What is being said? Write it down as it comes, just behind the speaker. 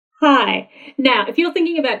Hi. Now, if you're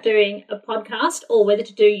thinking about doing a podcast or whether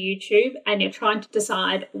to do YouTube and you're trying to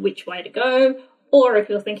decide which way to go, or if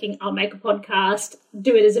you're thinking, I'll make a podcast,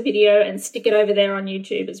 do it as a video and stick it over there on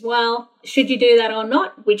YouTube as well, should you do that or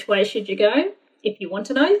not? Which way should you go? If you want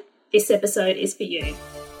to know, this episode is for you.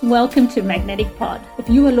 Welcome to Magnetic Pod. If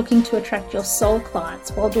you are looking to attract your soul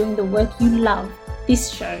clients while doing the work you love,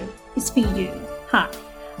 this show is for you. Hi,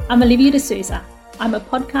 I'm Olivia D'Souza. I'm a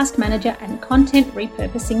podcast manager and content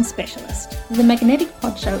repurposing specialist. The Magnetic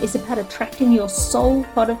Pod Show is about attracting your soul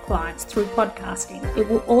pod of clients through podcasting. It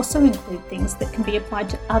will also include things that can be applied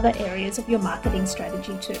to other areas of your marketing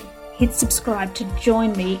strategy too. Hit subscribe to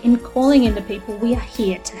join me in calling in the people we are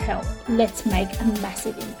here to help. Let's make a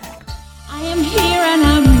massive impact. I am here and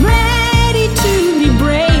I'm ready to be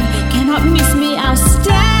brave. Cannot miss me, I'll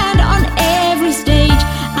stand on every stage.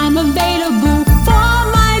 I'm available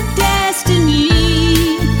for my destiny.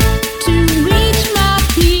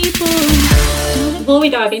 Before we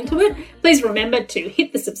dive into it, please remember to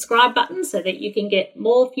hit the subscribe button so that you can get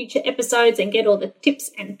more future episodes and get all the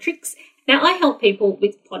tips and tricks. Now, I help people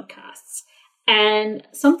with podcasts, and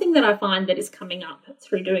something that I find that is coming up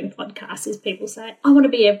through doing podcasts is people say, I want to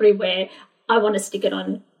be everywhere. I want to stick it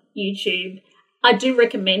on YouTube. I do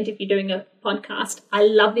recommend, if you're doing a podcast, I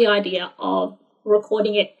love the idea of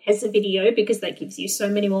recording it as a video because that gives you so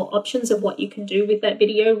many more options of what you can do with that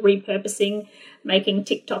video, repurposing, making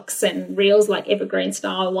TikToks and reels like evergreen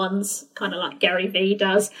style ones, kind of like Gary Vee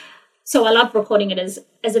does. So I love recording it as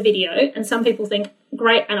a video, and some people think,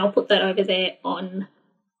 great, and I'll put that over there on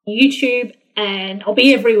YouTube and I'll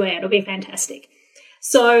be everywhere, it'll be fantastic.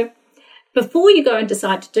 So before you go and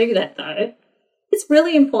decide to do that though, it's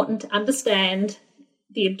really important to understand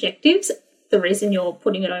the objectives, the reason you're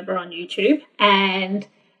putting it over on YouTube, and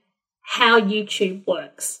how YouTube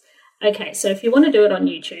works. Okay, so if you want to do it on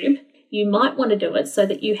YouTube, you might want to do it so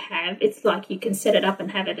that it's like you can set it up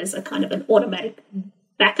and have it as a kind of an automatic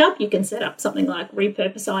backup. You can set up something like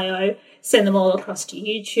Repurpose.io, send them all across to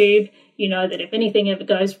YouTube. You know that if anything ever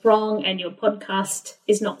goes wrong and your podcast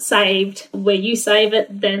is not saved where you save it,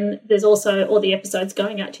 then there's also all the episodes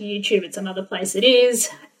going out to YouTube. It's another place it is.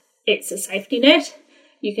 It's a safety net.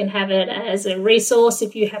 You can have it as a resource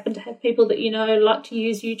if you happen to have people that you know like to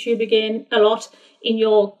use YouTube again a lot in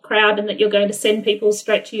your crowd and that you're going to send people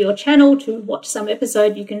straight to your channel to watch some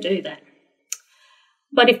episode, you can do that.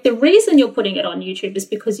 But if the reason you're putting it on YouTube is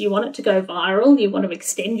because you want it to go viral, you want to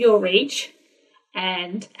extend your reach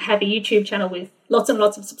and have a YouTube channel with lots and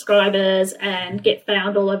lots of subscribers and get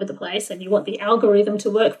found all over the place, and you want the algorithm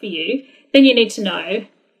to work for you, then you need to know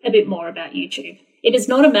a bit more about YouTube. It is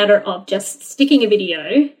not a matter of just sticking a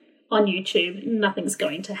video on YouTube. Nothing's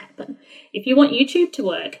going to happen. If you want YouTube to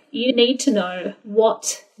work, you need to know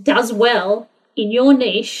what does well in your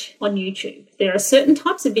niche on YouTube. There are certain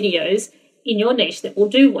types of videos in your niche that will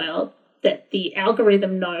do well, that the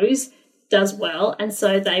algorithm knows does well, and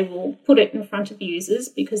so they will put it in front of users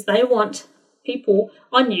because they want people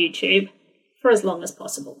on YouTube for as long as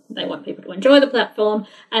possible. They want people to enjoy the platform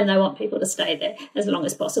and they want people to stay there as long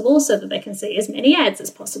as possible so that they can see as many ads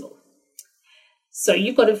as possible. So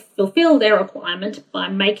you've got to fulfill their requirement by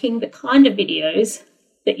making the kind of videos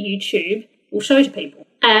that YouTube will show to people.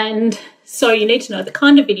 And so you need to know the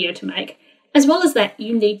kind of video to make. As well as that,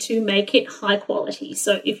 you need to make it high quality.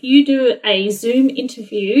 So if you do a Zoom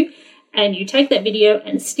interview and you take that video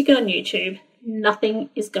and stick it on YouTube,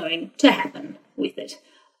 nothing is going to happen with it.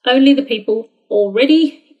 Only the people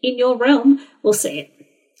already in your realm will see it.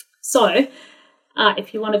 So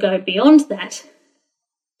if you want to go beyond that,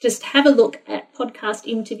 just have a look at podcast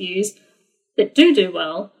interviews that do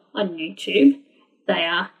well on YouTube. They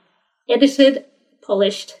are edited,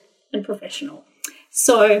 polished, and professional.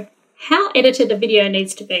 So how edited a video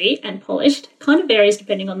needs to be and polished kind of varies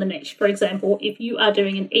depending on the niche. For example, if you are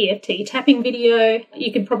doing an EFT tapping video,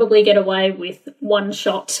 you can probably get away with one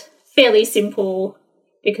shot, fairly simple,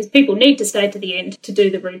 because people need to stay to the end to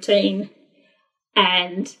do the routine,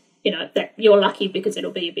 and that you're lucky because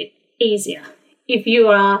it'll be a bit easier. If you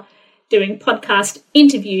are doing podcast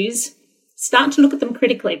interviews, start to look at them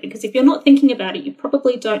critically, because if you're not thinking about it, you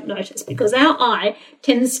probably don't notice, because our eye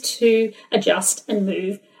tends to adjust and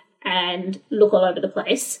move and look all over the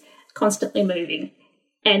place, constantly moving.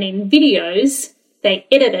 And in videos, they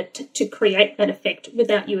edit it to create that effect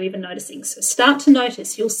without you even noticing. So start to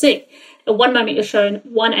notice. You'll see at one moment you're shown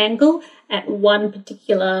one angle at one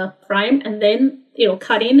particular frame, and then it'll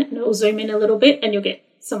cut in and it'll zoom in a little bit and you'll get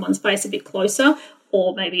someone's face a bit closer,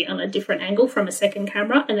 or maybe on a different angle from a second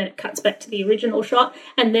camera, and then it cuts back to the original shot,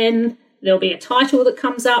 and then there'll be a title that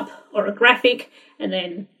comes up or a graphic, and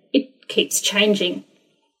then it keeps changing.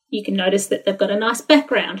 You can notice that they've got a nice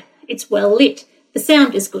background. It's well lit. The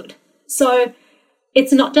sound is good. So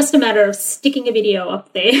it's not just a matter of sticking a video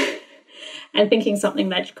up there and thinking something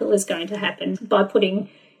magical is going to happen by putting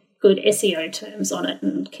good SEO terms on it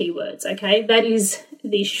and keywords, okay? That is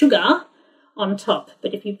the sugar on top.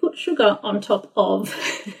 But if you put sugar on top of...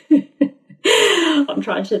 I'm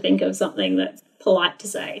trying to think of something that's polite to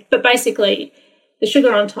say. But basically, the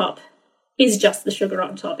sugar on top is just the sugar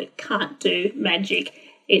on top. It can't do magic.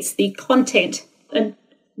 It's the content and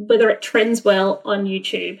whether it trends well on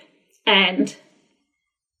YouTube and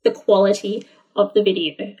the quality of the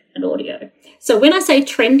video and audio. So when I say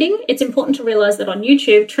trending, it's important to realise that on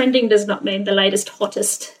YouTube, trending does not mean the latest,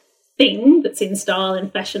 hottest thing that's in style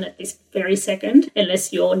and fashion at this very second,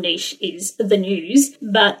 unless your niche is the news,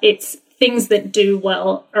 but it's things that do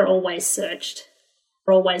well are always searched,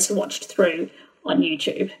 are always watched through on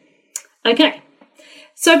YouTube. Okay,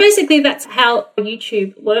 so basically that's how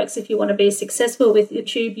YouTube works. If you want to be successful with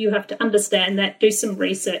YouTube, you have to understand that, do some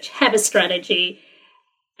research, have a strategy,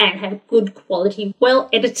 and have good quality,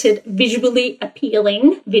 well-edited, visually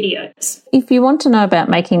appealing videos. If you want to know about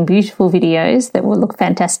making beautiful videos that will look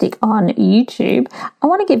fantastic on YouTube, I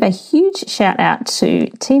want to give a huge shout out to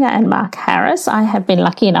Tina and Mark Harris. I have been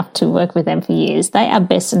lucky enough to work with them for years. They are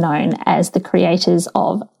best known as the creators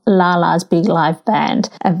of Lala's Big Live Band,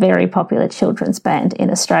 a very popular children's band in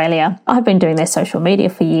Australia. I've been doing their social media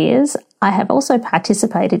for years. I have also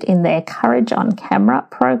participated in their Courage on Camera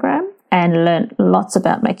program and learned lots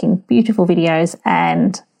about making beautiful videos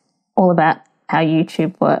and all about how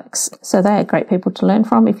YouTube works. So they are great people to learn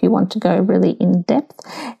from if you want to go really in depth.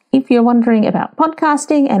 If you're wondering about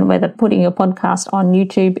podcasting and whether putting your podcast on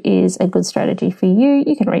YouTube is a good strategy for you,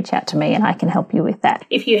 you can reach out to me and I can help you with that.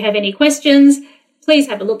 If you have any questions, please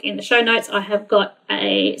have a look in the show notes. I have got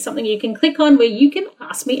something you can click on where you can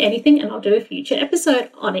ask me anything and I'll do a future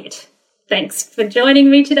episode on it. Thanks for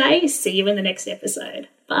joining me today. See you in the next episode.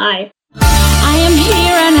 Bye. I am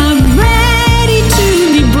here and I'm ready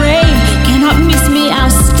to be brave. Cannot miss me, I'll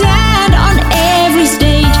stand on every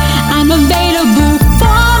stage. I'm available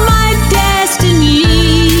for my destiny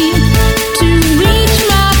to reach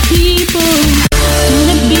my people.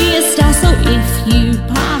 Gonna be a star, so if you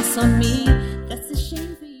pass on me, that's a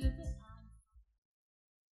shame for you.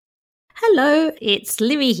 Hello, it's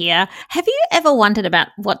Livy here. Have you ever wondered about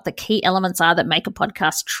what the key elements are that make a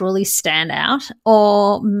podcast truly stand out?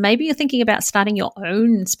 Or maybe you're thinking about starting your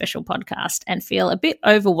own special podcast and feel a bit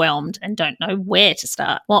overwhelmed and don't know where to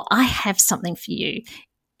start. Well, I have something for you.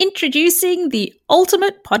 Introducing the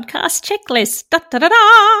Ultimate Podcast Checklist. Da, da, da,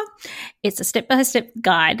 da. It's a step-by-step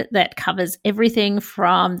guide that covers everything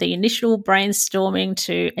from the initial brainstorming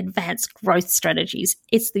to advanced growth strategies.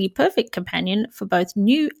 It's the perfect companion for both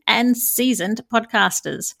new and seasoned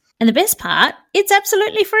podcasters. And the best part, it's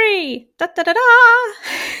absolutely free. Da, da, da,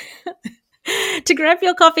 da. To grab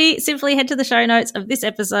your copy, simply head to the show notes of this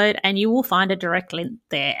episode and you will find a direct link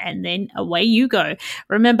there, and then away you go.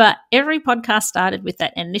 Remember, every podcast started with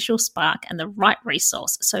that initial spark and the right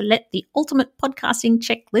resource, so let the Ultimate Podcasting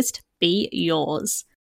Checklist be yours.